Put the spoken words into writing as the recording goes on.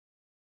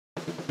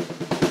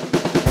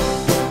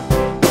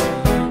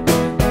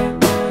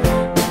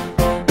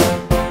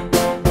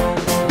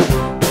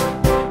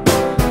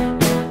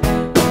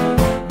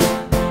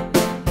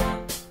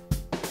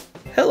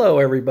Hello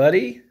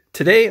everybody.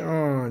 Today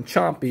on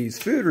Chompy's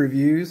Food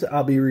Reviews,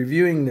 I'll be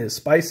reviewing this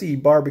Spicy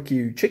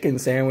BBQ Chicken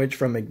Sandwich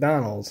from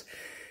McDonald's.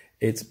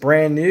 It's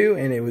brand new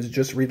and it was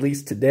just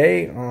released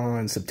today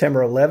on September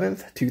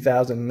 11th,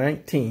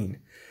 2019.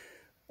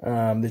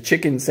 The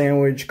chicken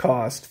sandwich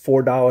cost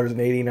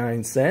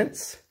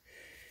 $4.89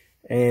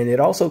 and it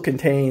also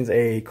contains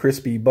a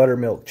crispy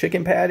buttermilk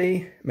chicken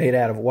patty made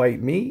out of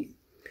white meat.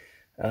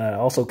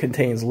 Also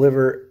contains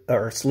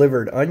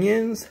slivered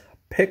onions,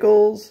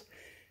 pickles,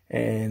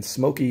 and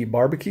smoky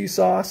barbecue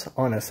sauce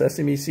on a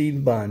sesame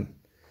seed bun.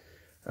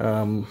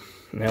 Now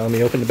let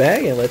me open the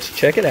bag and let's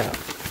check it out.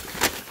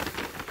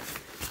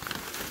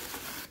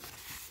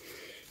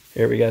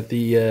 Here we got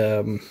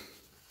the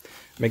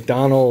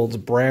McDonald's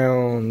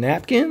brown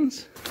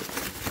napkins.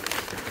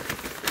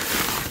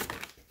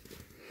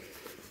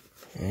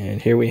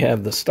 And here we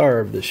have the star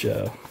of the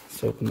show.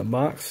 Let's open the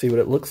box, see what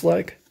it looks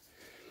like.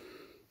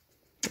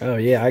 Oh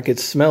yeah, I could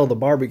smell the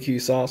barbecue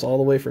sauce all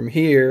the way from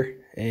here,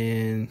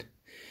 and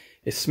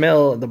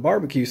the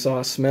barbecue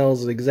sauce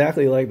smells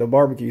exactly like the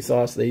barbecue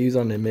sauce they use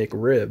on the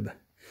McRib.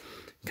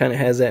 Kind of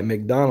has that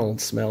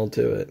McDonald's smell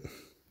to it,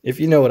 if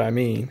you know what I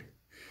mean.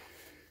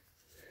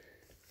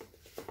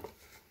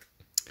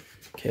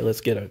 Okay,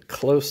 let's get a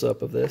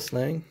close-up of this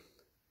thing.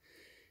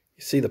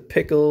 You see the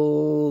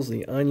pickles,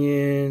 the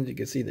onions, you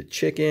can see the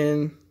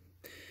chicken,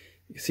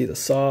 you can see the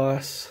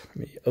sauce.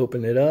 Let me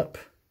open it up.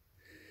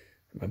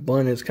 My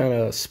bun is kind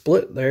of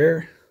split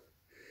there.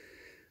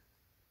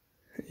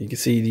 You can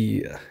see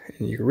you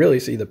can really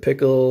see the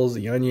pickles,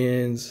 the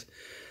onions,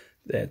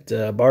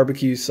 that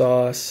barbecue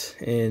sauce,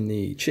 and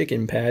the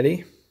chicken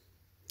patty.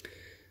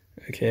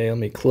 Okay, let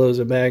me close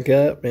it back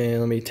up and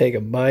let me take a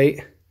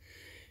bite.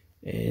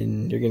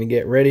 And you're going to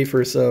get ready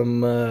for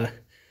some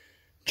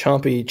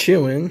chompy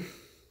chewing.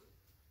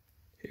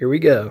 Here we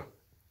go.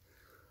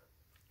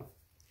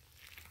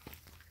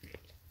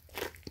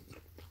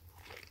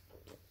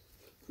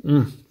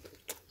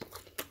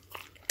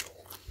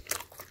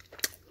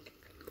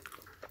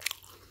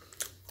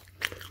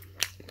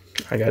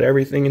 I got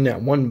everything in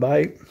that one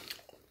bite.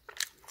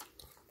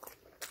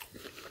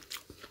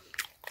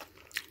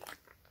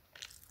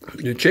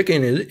 The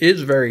chicken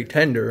is very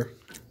tender.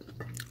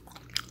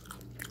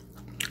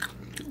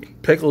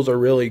 Pickles are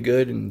really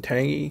good and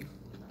tangy.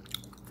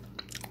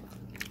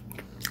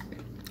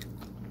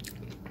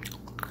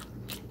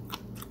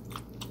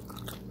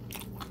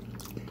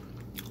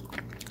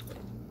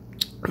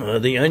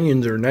 The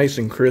onions are nice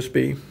and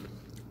crispy.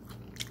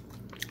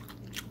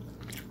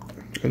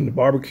 And the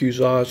barbecue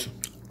sauce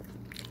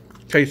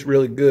tastes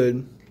really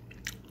good.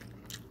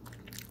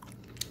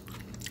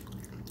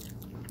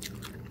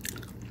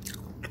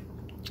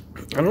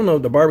 I don't know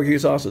if the barbecue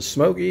sauce is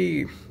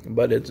smoky,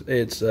 but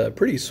it's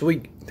pretty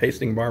sweet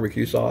tasting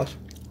barbecue sauce.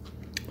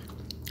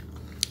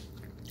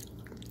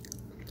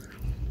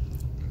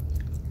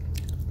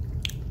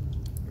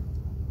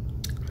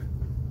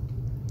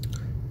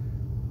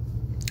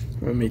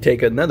 Let me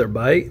take another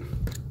bite.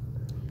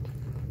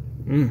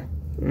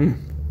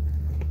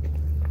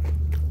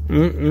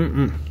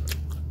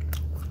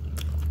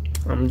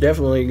 I'm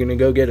definitely gonna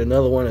go get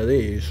another one of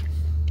these.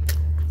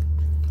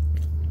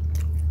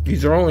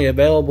 These are only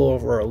available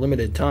for a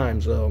limited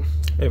time, so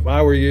if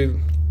I were you,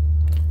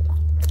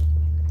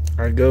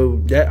 I'd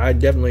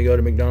definitely go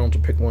to McDonald's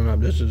to pick one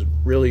up. This is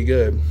really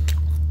good.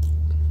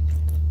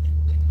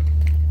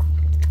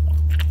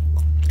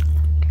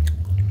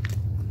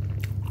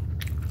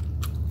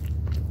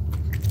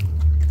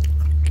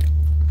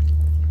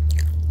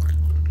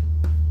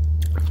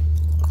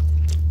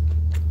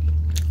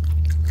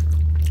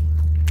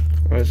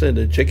 Like I said,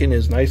 the chicken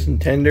is nice and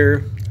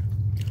tender.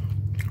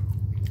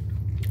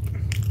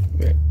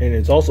 And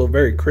it's also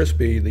very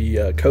crispy,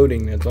 the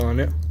coating that's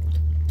on it.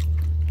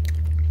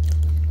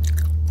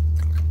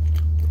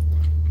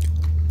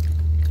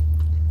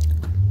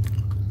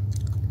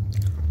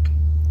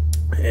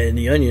 And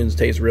the onions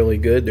taste really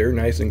good. They're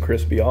nice and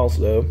crispy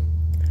also.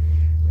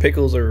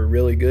 Pickles are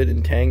really good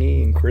and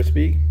tangy and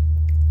crispy.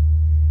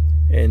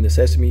 And the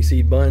sesame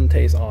seed bun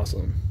tastes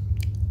awesome.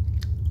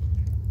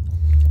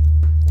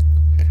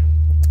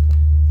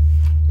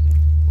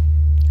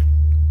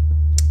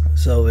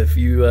 So if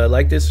you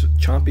like this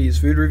Chompy's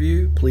food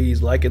review,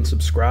 please like and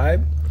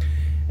subscribe.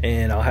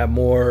 And I'll have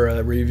more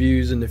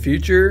reviews in the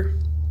future.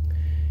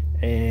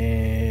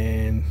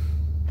 And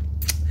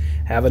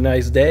have a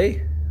nice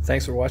day.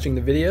 Thanks for watching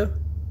the video.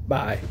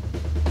 Bye.